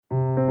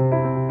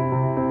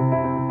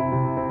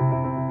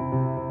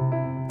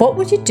What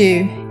would you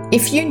do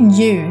if you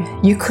knew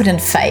you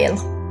couldn't fail?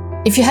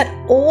 If you had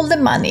all the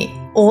money,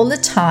 all the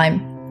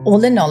time, all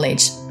the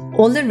knowledge,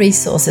 all the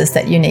resources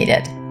that you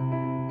needed?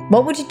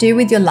 What would you do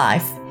with your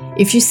life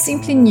if you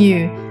simply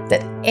knew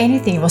that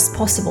anything was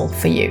possible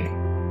for you?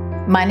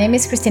 My name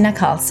is Kristina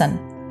Karlsson,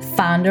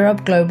 founder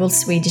of global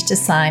Swedish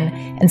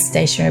design and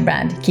stationery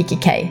brand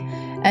kikki.K,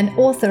 and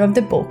author of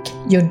the book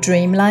Your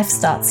Dream Life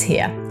Starts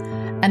Here.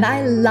 And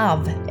I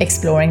love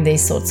exploring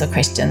these sorts of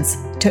questions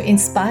to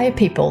inspire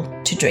people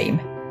to dream.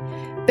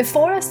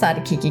 Before I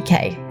started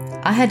kikki.K,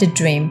 I had a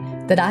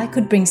dream that I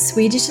could bring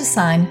Swedish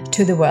design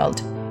to the world,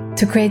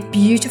 to create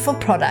beautiful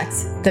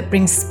products that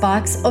bring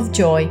sparks of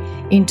joy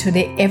into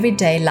the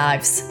everyday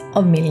lives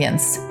of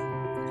millions.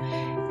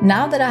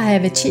 Now that I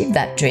have achieved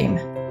that dream,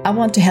 I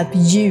want to help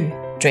you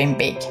dream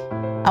big.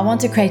 I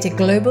want to create a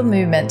global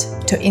movement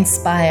to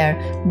inspire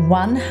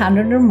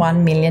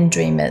 101 million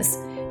dreamers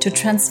to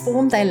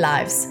transform their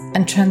lives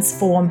and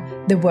transform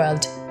the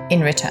world in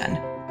return.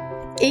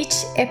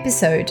 Each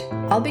episode,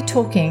 I'll be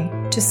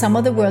talking to some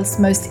of the world's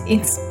most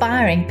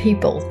inspiring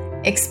people,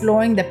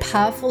 exploring the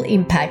powerful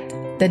impact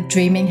that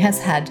dreaming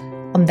has had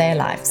on their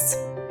lives.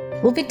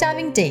 We'll be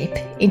diving deep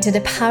into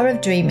the power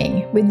of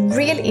dreaming with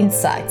real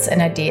insights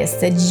and ideas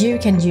that you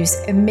can use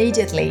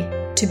immediately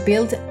to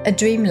build a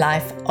dream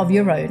life of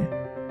your own,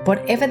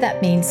 whatever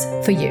that means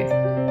for you.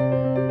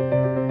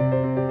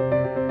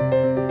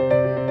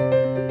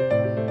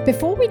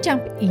 Before we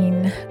jump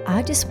in,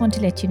 I just want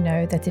to let you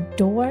know that the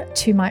door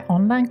to my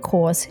online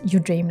course,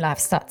 Your Dream Life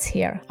Starts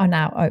Here, are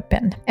now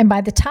open. And by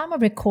the time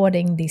of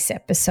recording this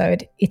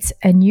episode, it's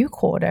a new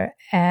quarter.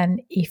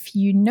 And if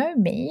you know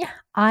me,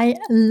 I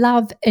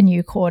love a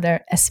new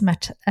quarter as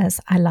much as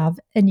I love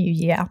a new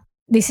year.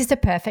 This is the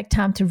perfect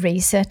time to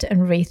reset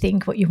and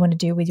rethink what you want to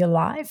do with your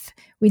life.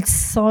 With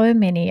so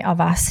many of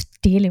us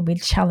dealing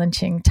with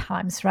challenging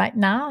times right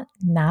now,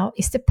 now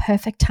is the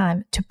perfect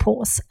time to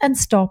pause and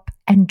stop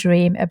and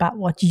dream about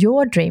what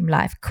your dream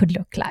life could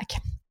look like.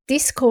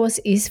 This course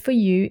is for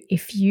you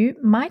if you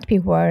might be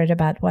worried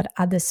about what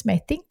others may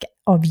think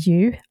of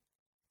you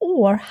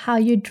or how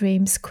your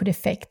dreams could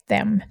affect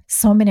them.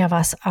 So many of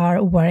us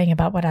are worrying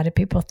about what other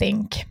people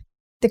think.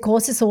 The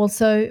course is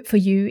also for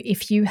you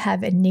if you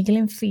have a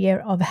niggling fear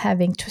of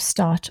having to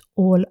start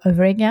all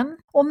over again,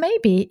 or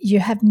maybe you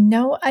have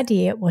no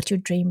idea what your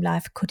dream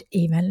life could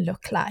even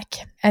look like.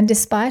 And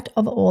despite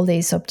of all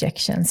these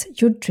objections,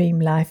 your dream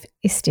life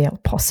is still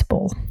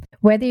possible.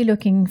 Whether you're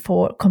looking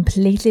for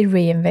completely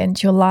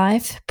reinvent your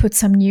life, put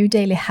some new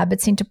daily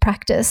habits into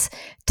practice,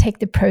 take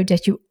the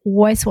project you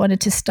always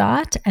wanted to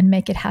start and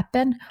make it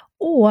happen,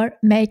 or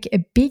make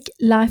a big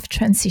life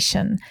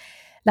transition,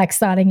 like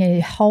starting a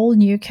whole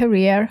new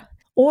career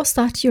or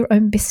start your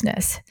own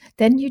business,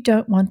 then you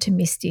don't want to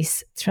miss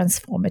this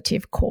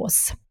transformative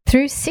course.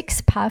 Through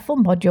 6 powerful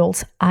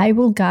modules, I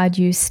will guide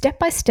you step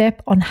by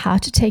step on how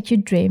to take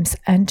your dreams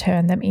and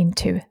turn them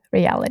into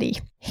reality.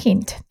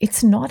 Hint,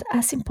 it's not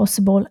as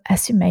impossible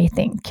as you may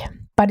think,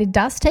 but it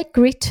does take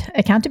grit,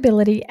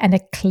 accountability, and a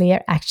clear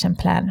action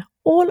plan,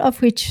 all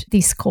of which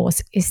this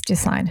course is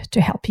designed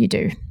to help you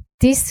do.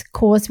 This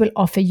course will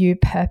offer you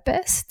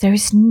purpose. There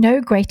is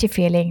no greater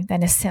feeling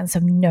than a sense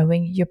of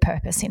knowing your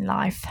purpose in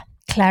life.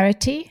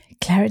 Clarity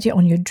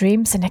on your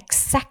dreams and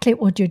exactly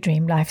what your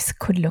dream lives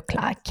could look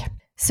like.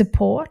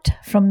 Support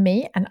from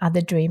me and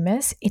other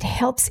dreamers. It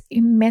helps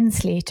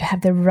immensely to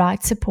have the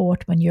right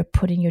support when you're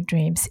putting your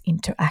dreams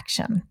into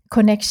action.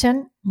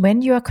 Connection.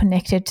 When you are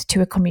connected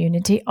to a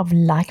community of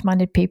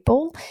like-minded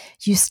people,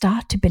 you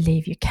start to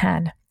believe you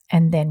can,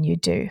 and then you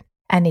do.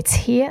 And it's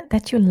here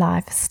that your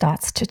life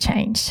starts to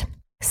change.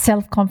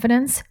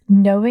 Self-confidence,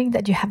 knowing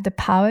that you have the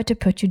power to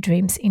put your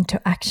dreams into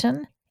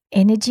action.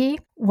 Energy,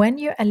 when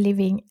you are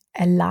living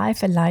a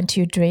life aligned to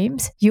your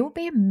dreams, you'll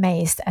be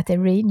amazed at the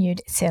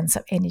renewed sense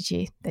of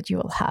energy that you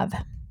will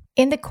have.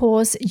 In the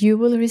course, you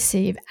will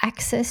receive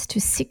access to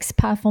 6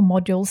 powerful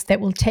modules that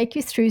will take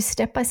you through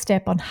step by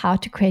step on how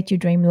to create your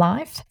dream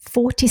life,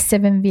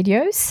 47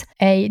 videos,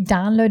 a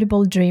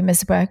downloadable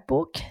Dreamers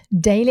workbook,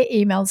 daily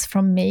emails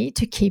from me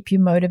to keep you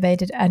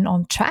motivated and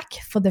on track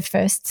for the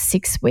first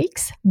 6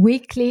 weeks,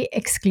 weekly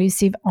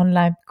exclusive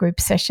online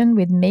group session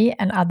with me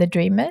and other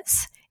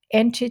dreamers,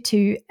 entry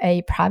to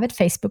a private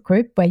Facebook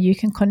group where you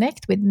can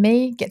connect with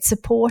me, get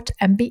support,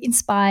 and be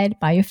inspired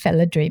by your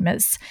fellow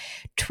dreamers.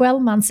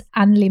 12 months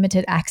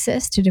unlimited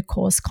access to the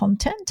course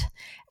content,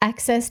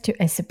 access to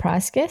a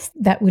surprise guest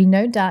that will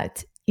no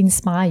doubt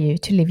inspire you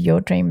to live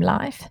your dream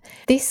life.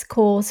 This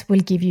course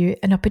will give you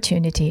an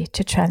opportunity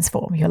to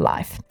transform your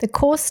life. The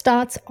course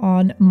starts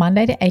on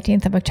Monday, the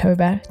 18th of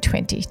October,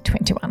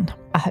 2021.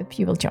 I hope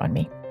you will join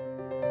me.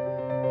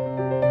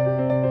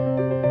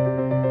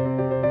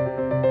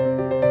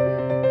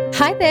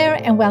 Hi there,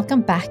 and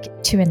welcome back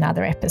to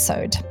another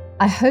episode.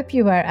 I hope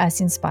you were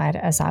as inspired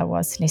as I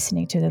was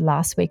listening to the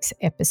last week's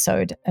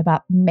episode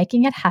about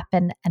making it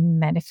happen and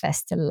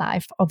manifest the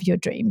life of your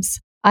dreams.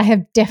 I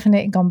have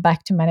definitely gone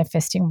back to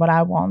manifesting what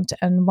I want.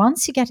 And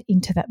once you get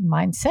into that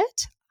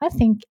mindset, I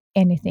think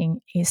anything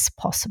is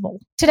possible.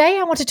 Today,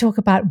 I want to talk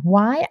about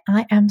why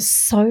I am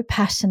so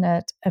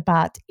passionate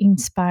about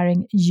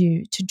inspiring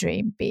you to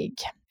dream big.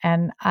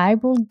 And I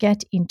will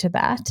get into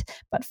that.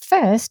 But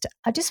first,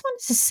 I just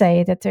wanted to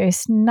say that there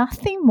is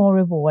nothing more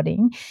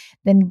rewarding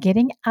than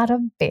getting out of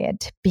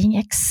bed, being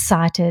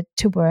excited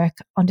to work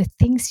on the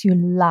things you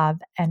love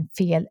and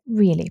feel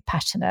really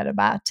passionate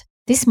about.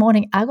 This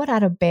morning, I got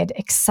out of bed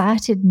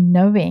excited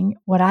knowing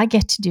what I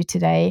get to do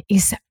today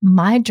is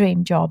my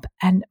dream job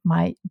and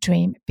my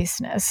dream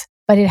business.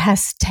 But it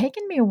has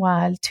taken me a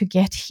while to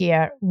get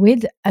here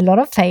with a lot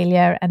of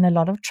failure and a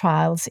lot of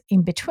trials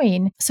in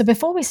between. So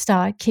before we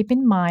start, keep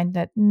in mind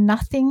that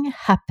nothing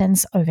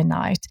happens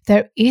overnight.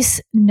 There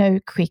is no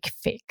quick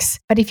fix.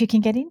 But if you can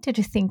get into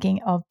the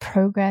thinking of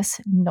progress,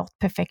 not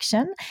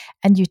perfection,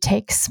 and you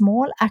take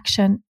small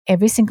action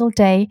every single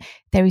day,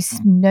 there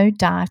is no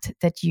doubt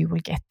that you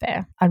will get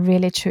there. I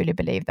really, truly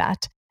believe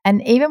that.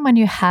 And even when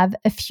you have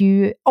a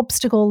few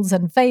obstacles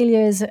and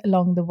failures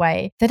along the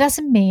way, that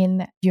doesn't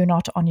mean you're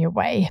not on your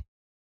way.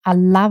 I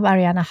love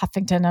Arianna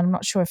Huffington. I'm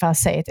not sure if I'll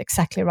say it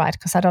exactly right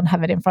because I don't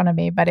have it in front of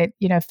me, but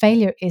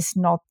failure is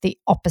not the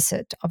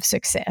opposite of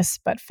success,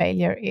 but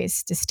failure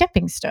is the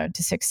stepping stone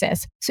to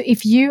success. So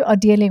if you are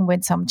dealing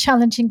with some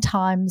challenging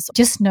times,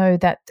 just know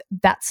that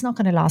that's not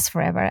going to last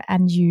forever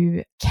and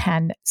you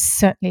can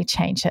certainly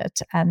change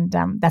it. And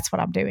that's what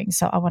I'm doing.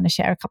 So I want to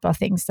share a couple of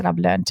things that I've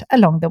learned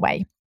along the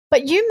way.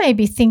 But you may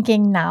be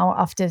thinking now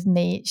after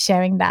me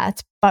sharing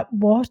that, but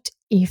what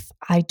if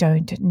I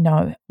don't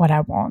know what I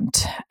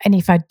want? And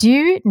if I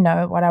do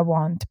know what I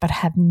want, but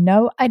have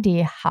no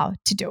idea how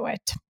to do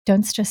it?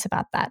 Don't stress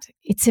about that.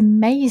 It's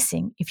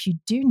amazing if you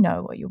do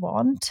know what you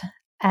want,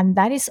 and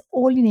that is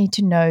all you need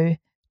to know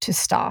to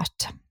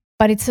start.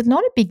 But it's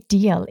not a big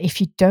deal if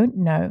you don't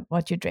know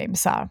what your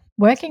dreams are.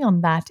 Working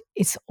on that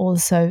is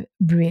also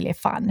really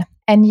fun.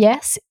 And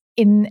yes,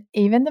 in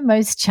even the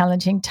most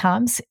challenging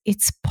times,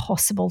 it's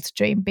possible to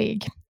dream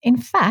big. In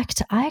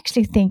fact, I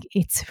actually think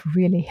it's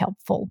really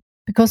helpful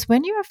because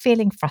when you are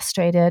feeling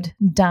frustrated,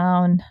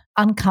 down,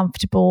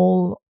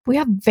 uncomfortable, we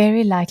are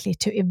very likely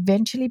to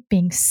eventually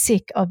being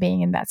sick of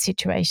being in that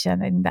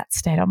situation, in that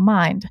state of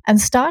mind,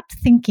 and start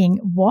thinking,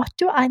 what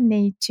do I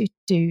need to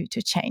do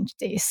to change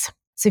this?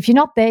 So if you're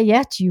not there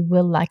yet, you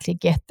will likely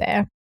get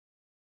there.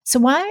 So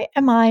why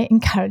am I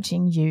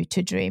encouraging you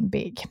to dream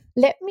big?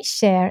 Let me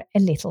share a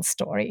little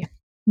story.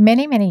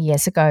 Many, many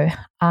years ago,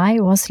 I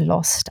was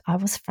lost. I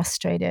was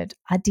frustrated.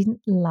 I didn't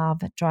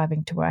love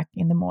driving to work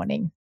in the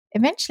morning.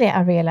 Eventually,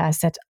 I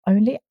realized that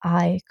only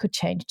I could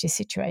change the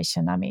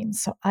situation I'm in.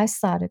 So I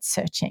started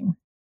searching,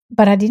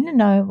 but I didn't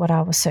know what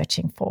I was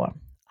searching for.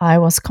 I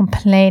was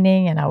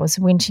complaining and I was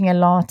whinging a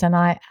lot. And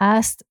I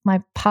asked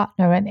my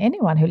partner and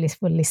anyone who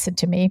will listen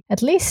to me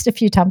at least a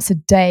few times a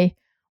day,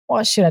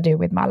 what should I do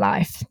with my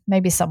life?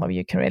 Maybe some of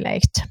you can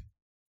relate.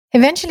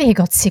 Eventually, he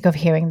got sick of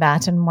hearing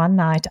that. And one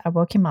night I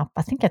woke him up,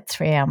 I think at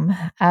 3 a.m.,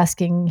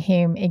 asking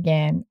him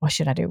again, what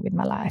should I do with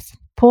my life?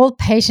 Paul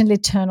patiently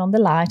turned on the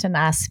light and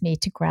asked me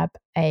to grab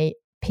a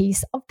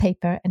piece of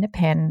paper and a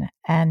pen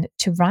and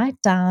to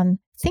write down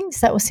things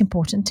that was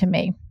important to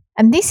me.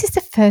 And this is the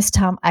first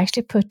time I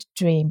actually put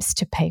dreams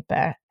to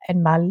paper.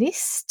 And my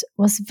list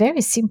was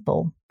very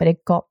simple, but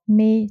it got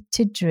me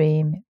to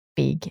dream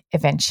big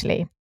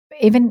eventually.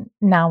 Even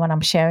now when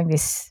I'm sharing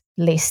this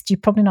list, you're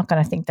probably not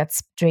going to think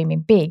that's dreaming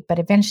big, but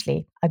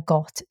eventually I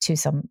got to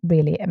some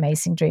really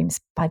amazing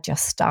dreams by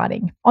just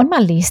starting. On my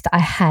list, I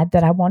had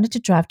that I wanted to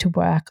drive to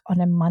work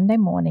on a Monday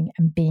morning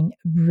and being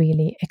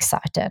really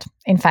excited.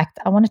 In fact,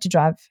 I wanted to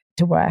drive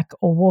to work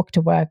or walk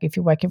to work if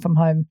you're working from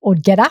home, or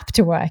get up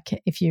to work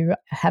if you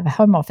have a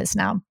home office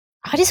now.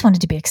 I just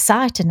wanted to be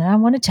excited and I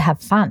wanted to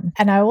have fun.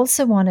 And I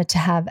also wanted to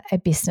have a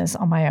business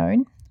on my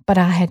own, but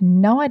I had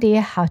no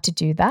idea how to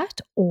do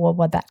that or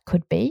what that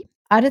could be.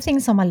 Other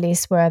things on my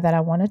list were that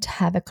I wanted to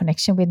have a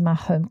connection with my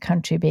home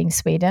country, being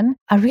Sweden.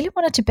 I really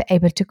wanted to be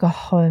able to go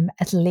home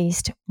at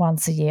least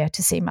once a year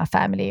to see my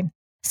family.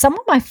 Some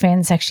of my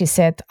friends actually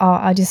said,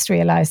 I just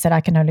realized that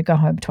I can only go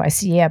home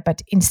twice a year.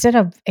 But instead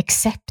of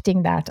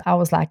accepting that, I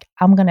was like,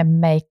 I'm going to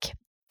make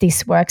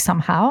this work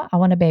somehow. I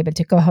want to be able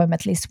to go home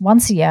at least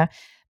once a year,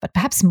 but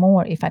perhaps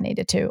more if I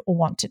needed to or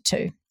wanted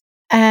to.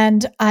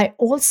 And I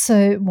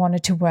also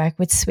wanted to work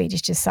with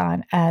Swedish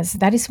design, as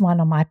that is one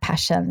of my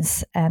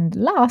passions. And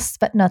last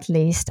but not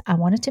least, I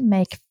wanted to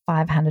make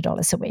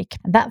 $500 a week.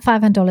 And that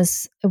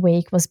 $500 a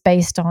week was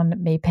based on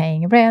me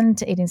paying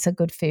rent, eating some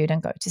good food,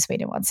 and going to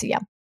Sweden once a year.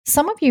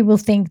 Some of you will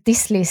think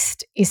this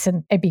list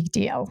isn't a big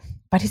deal,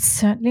 but it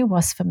certainly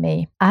was for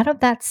me. Out of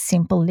that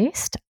simple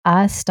list,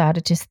 I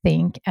started to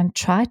think and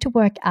try to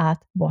work out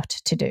what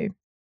to do.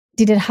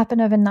 Did it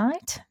happen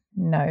overnight?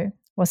 No.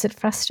 Was it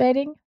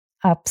frustrating?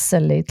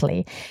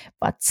 Absolutely.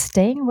 But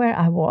staying where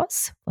I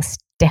was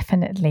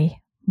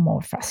definitely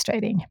more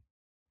frustrating.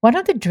 One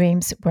of the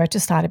dreams were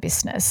to start a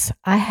business.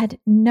 I had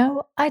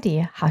no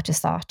idea how to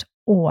start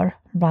or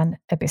run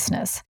a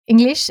business.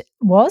 English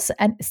was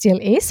and still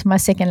is my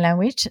second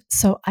language,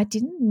 so I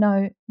didn't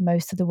know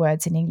most of the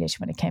words in English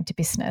when it came to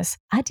business.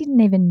 I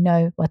didn't even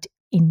know what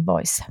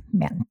invoice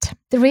meant.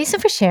 The reason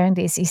for sharing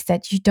this is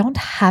that you don't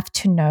have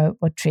to know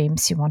what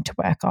dreams you want to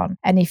work on.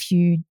 And if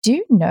you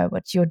do know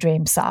what your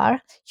dreams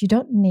are, you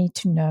don't need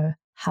to know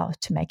how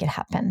to make it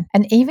happen.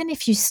 And even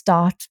if you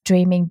start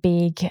dreaming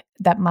big,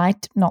 that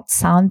might not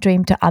sound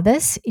dream to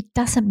others, it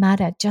doesn't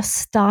matter. Just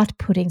start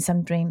putting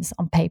some dreams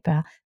on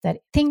paper,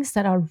 that things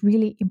that are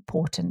really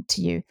important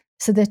to you.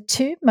 So the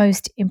two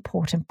most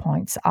important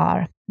points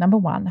are, number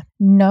one,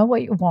 know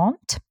what you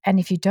want. And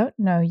if you don't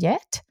know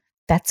yet,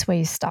 that's where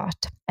you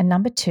start. And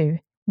number two,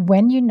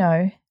 when you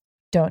know,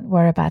 don't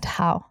worry about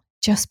how.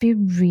 Just be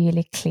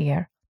really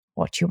clear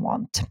what you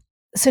want.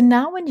 So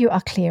now when you are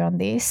clear on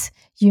this,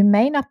 you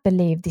may not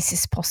believe this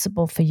is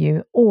possible for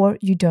you, or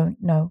you don't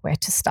know where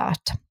to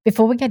start.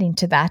 Before we get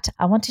into that,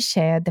 I want to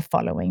share the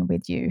following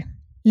with you.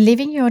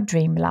 Living your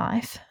dream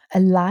life,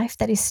 a life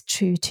that is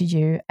true to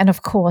you, and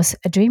of course,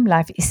 a dream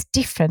life is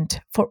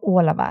different for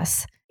all of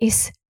us,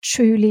 is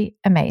truly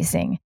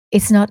amazing.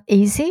 It's not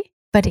easy,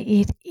 but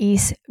it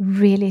is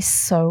really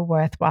so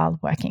worthwhile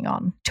working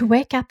on. To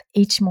wake up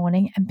each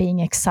morning and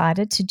being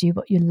excited to do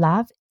what you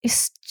love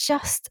is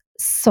just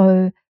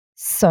so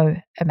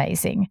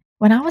amazing.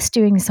 When I was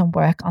doing some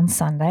work on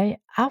Sunday,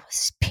 I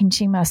was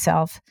pinching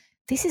myself.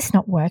 This is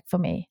not work for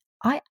me.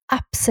 I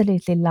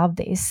absolutely love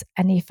this.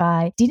 And if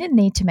I didn't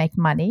need to make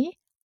money,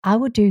 I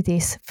would do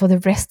this for the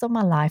rest of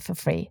my life for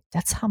free.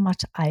 That's how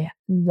much I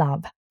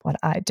love what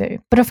I do.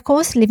 But of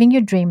course, living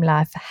your dream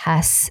life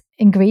has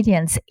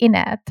ingredients in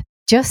it,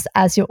 just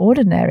as your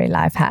ordinary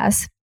life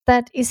has,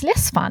 that is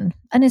less fun,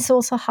 and it's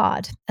also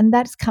hard. And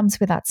that comes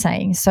without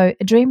saying. So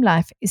a dream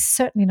life is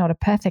certainly not a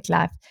perfect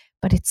life,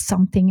 but it's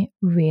something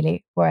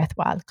really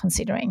worthwhile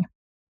considering.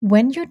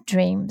 When your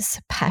dreams,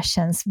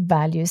 passions,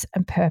 values,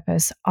 and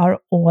purpose are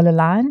all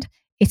aligned,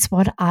 it's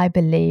what I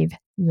believe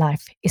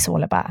life is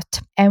all about.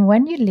 And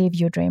when you live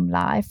your dream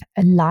life,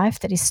 a life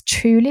that is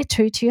truly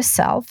true to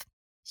yourself,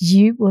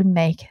 you will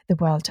make the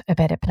world a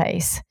better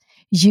place.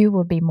 You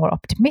will be more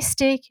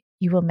optimistic,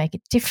 you will make a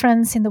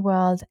difference in the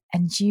world,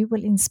 and you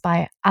will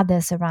inspire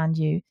others around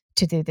you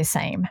to do the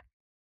same.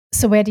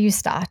 So where do you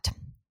start?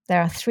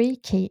 There are 3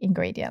 key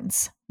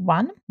ingredients.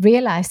 1,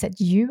 realize that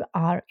you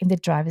are in the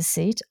driver's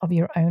seat of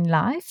your own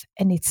life,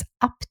 and it's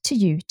up to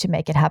you to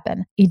make it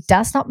happen. It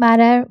does not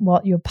matter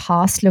what your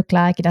past looked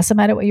like. It doesn't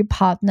matter what your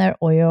partner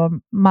or your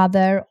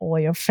mother or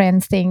your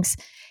friend thinks.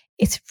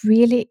 It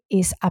really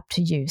is up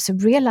to you. So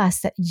realize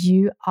that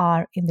you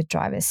are in the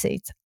driver's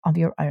seat of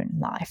your own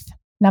life.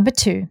 Number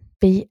 2,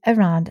 be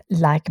around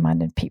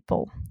like-minded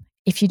people.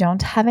 If you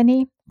don't have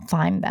any,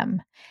 find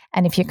them.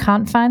 And if you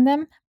can't find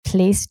them,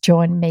 please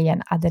join me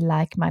and other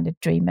like-minded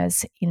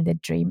dreamers in the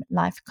Dream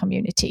Life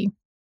community.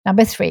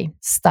 Number 3,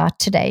 start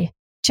today.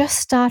 Just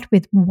start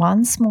with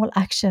one small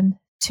action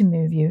to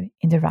move you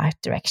in the right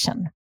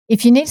direction.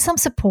 If you need some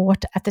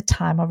support at the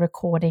time of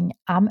recording,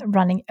 I'm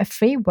running a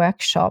free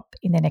workshop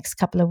in the next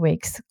couple of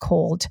weeks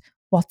called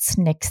What's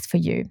Next for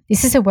You.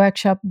 This is a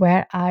workshop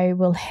where I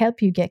will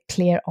help you get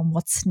clear on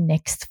what's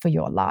next for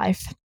your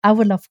life. I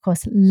would, of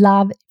course,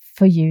 love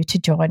for you to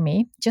join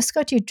me. Just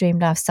go to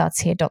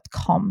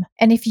dreamlifestartshere.com.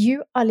 And if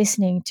you are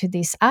listening to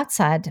this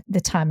outside the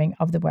timing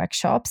of the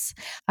workshops,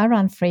 I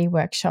run free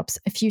workshops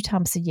a few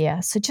times a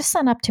year. So just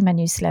sign up to my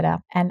newsletter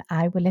and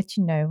I will let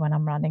you know when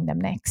I'm running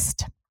them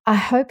next. I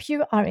hope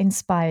you are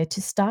inspired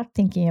to start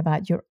thinking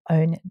about your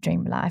own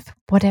dream life,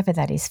 whatever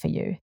that is for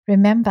you.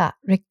 Remember,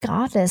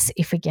 regardless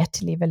if we get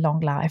to live a long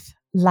life,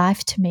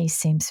 life to me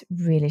seems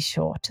really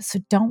short. So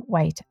don't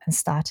wait and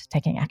start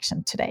taking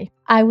action today.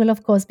 I will,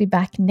 of course, be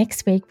back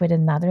next week with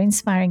another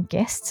inspiring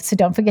guest. So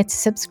don't forget to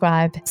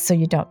subscribe so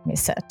you don't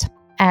miss it.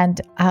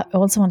 And I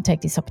also want to take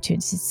this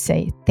opportunity to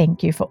say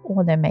thank you for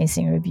all the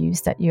amazing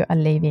reviews that you are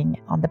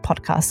leaving on the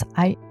podcast.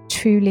 I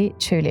truly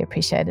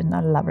appreciate it and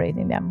I love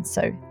reading them.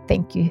 So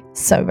thank you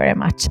so very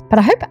much. But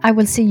I hope I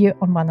will see you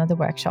on one of the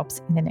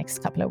workshops in the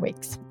next couple of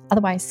weeks.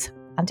 Otherwise,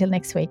 until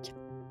next week,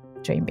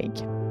 dream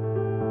big.